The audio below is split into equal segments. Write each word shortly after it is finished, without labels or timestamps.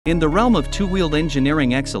In the realm of two-wheeled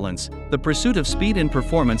engineering excellence, the pursuit of speed and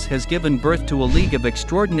performance has given birth to a league of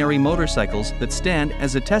extraordinary motorcycles that stand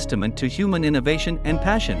as a testament to human innovation and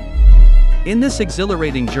passion. In this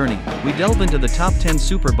exhilarating journey, we delve into the top 10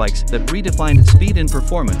 superbikes that redefined speed and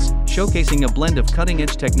performance, showcasing a blend of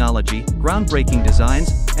cutting-edge technology, groundbreaking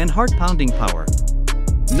designs, and heart-pounding power.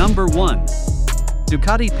 Number 1.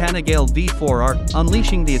 Ducati Panigale V4R.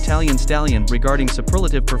 Unleashing the Italian stallion. Regarding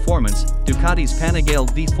superlative performance, Ducati's Panigale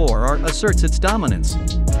V4R asserts its dominance.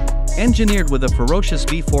 Engineered with a ferocious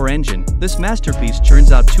V4 engine, this masterpiece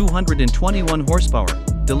churns out 221 horsepower,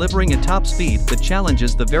 delivering a top speed that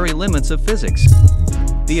challenges the very limits of physics.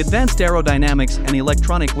 The advanced aerodynamics and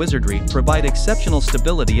electronic wizardry provide exceptional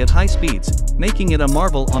stability at high speeds, making it a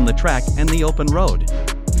marvel on the track and the open road.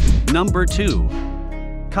 Number 2.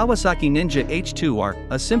 Kawasaki Ninja H2R,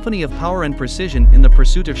 a symphony of power and precision in the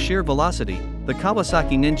pursuit of sheer velocity. The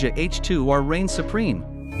Kawasaki Ninja H2R reigns supreme.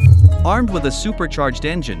 Armed with a supercharged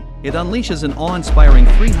engine, it unleashes an awe-inspiring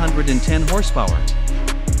 310 horsepower.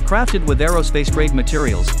 Crafted with aerospace-grade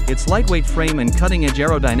materials, its lightweight frame and cutting-edge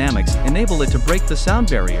aerodynamics enable it to break the sound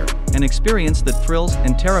barrier, an experience that thrills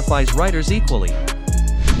and terrifies riders equally.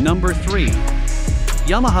 Number 3.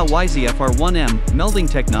 Yamaha YZF-R1M. Melding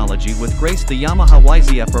technology with grace. The Yamaha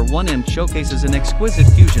YZF-R1M showcases an exquisite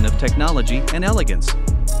fusion of technology and elegance.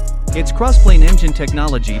 Its crossplane engine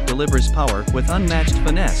technology delivers power with unmatched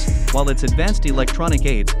finesse, while its advanced electronic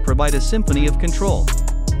aids provide a symphony of control.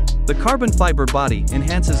 The carbon fiber body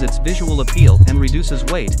enhances its visual appeal and reduces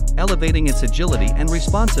weight, elevating its agility and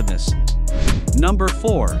responsiveness. Number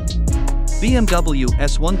 4. BMW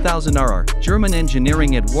S1000RR. German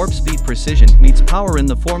engineering at warp speed. Precision meets power in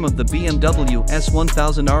the form of the BMW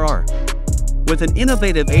S1000RR. With an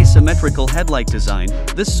innovative asymmetrical headlight design,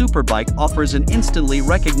 this superbike offers an instantly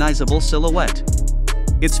recognizable silhouette.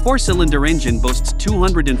 Its four-cylinder engine boasts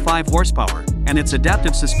 205 horsepower, and its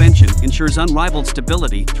adaptive suspension ensures unrivaled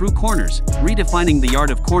stability through corners, redefining the art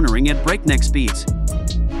of cornering at breakneck speeds.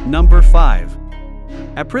 Number 5.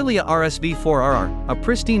 Aprilia RSV4RR. A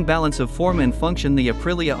pristine balance of form and function. The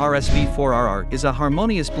Aprilia RSV4RR is a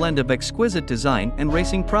harmonious blend of exquisite design and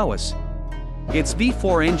racing prowess. Its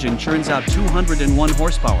V4 engine churns out 201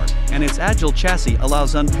 horsepower, and its agile chassis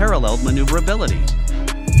allows unparalleled maneuverability.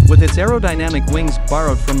 With its aerodynamic wings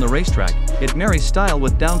borrowed from the racetrack, it marries style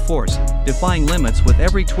with downforce, defying limits with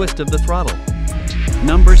every twist of the throttle.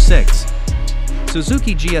 Number 6.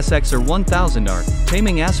 Suzuki GSX-R 1000R.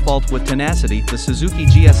 Taming asphalt with tenacity. The Suzuki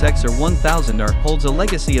GSX-R 1000R holds a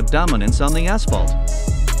legacy of dominance on the asphalt.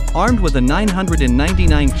 Armed with a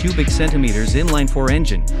 999 cubic centimeters inline-4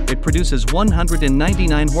 engine, it produces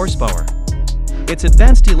 199 horsepower. Its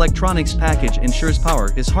advanced electronics package ensures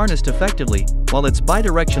power is harnessed effectively, while its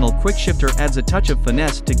bidirectional quick-shifter adds a touch of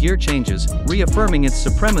finesse to gear changes, reaffirming its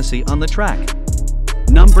supremacy on the track.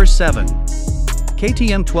 Number 7.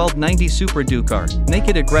 KTM 1290 Super Duke R.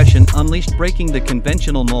 Naked aggression unleashed. Breaking the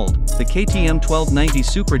conventional mold, the KTM 1290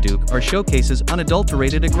 Super Duke R showcases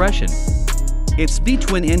unadulterated aggression. Its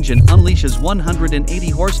V-twin engine unleashes 180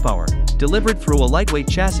 horsepower, delivered through a lightweight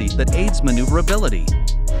chassis that aids maneuverability.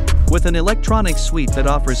 With an electronic suite that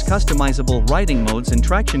offers customizable riding modes and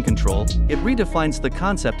traction control, it redefines the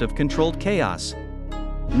concept of controlled chaos.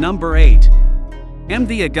 Number 8.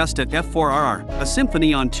 MV Agusta F4RR. A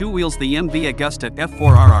symphony on two wheels. The MV Agusta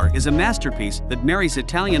F4RR is a masterpiece that marries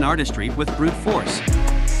Italian artistry with brute force.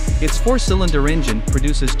 Its four-cylinder engine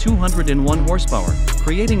produces 201 horsepower,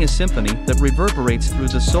 creating a symphony that reverberates through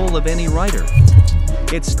the soul of any rider.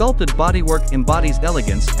 Its sculpted bodywork embodies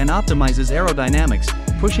elegance and optimizes aerodynamics,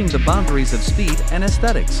 pushing the boundaries of speed and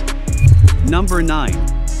aesthetics. Number 9.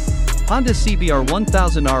 Honda CBR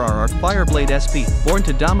 1000RR Fireblade SP. Born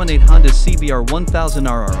to dominate, Honda's CBR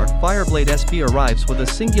 1000RR Fireblade SP arrives with a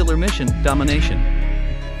singular mission: domination.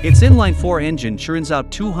 Its inline-4 engine churns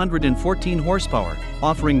out 214 horsepower,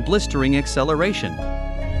 offering blistering acceleration.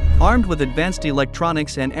 Armed with advanced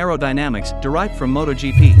electronics and aerodynamics derived from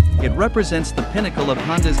MotoGP, it represents the pinnacle of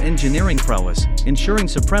Honda's engineering prowess, ensuring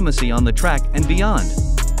supremacy on the track and beyond.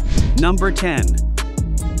 Number 10.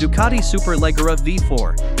 Ducati Superleggera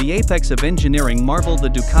V4. The apex of engineering marvel. The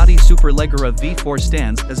Ducati Superleggera V4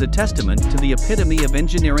 stands as a testament to the epitome of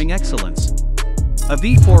engineering excellence. A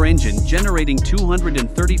V4 engine generating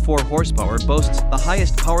 234 horsepower boasts the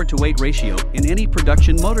highest power-to-weight ratio in any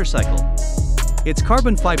production motorcycle. Its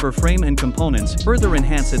carbon fiber frame and components further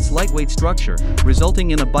enhance its lightweight structure, resulting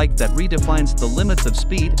in a bike that redefines the limits of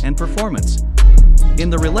speed and performance. In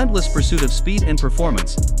the relentless pursuit of speed and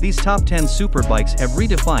performance, these top 10 superbikes have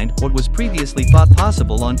redefined what was previously thought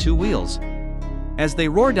possible on two wheels. As they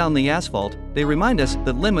roar down the asphalt, they remind us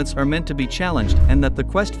that limits are meant to be challenged and that the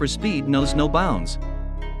quest for speed knows no bounds.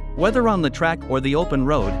 Whether on the track or the open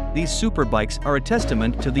road, these superbikes are a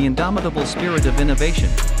testament to the indomitable spirit of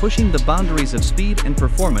innovation, pushing the boundaries of speed and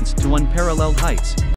performance to unparalleled heights.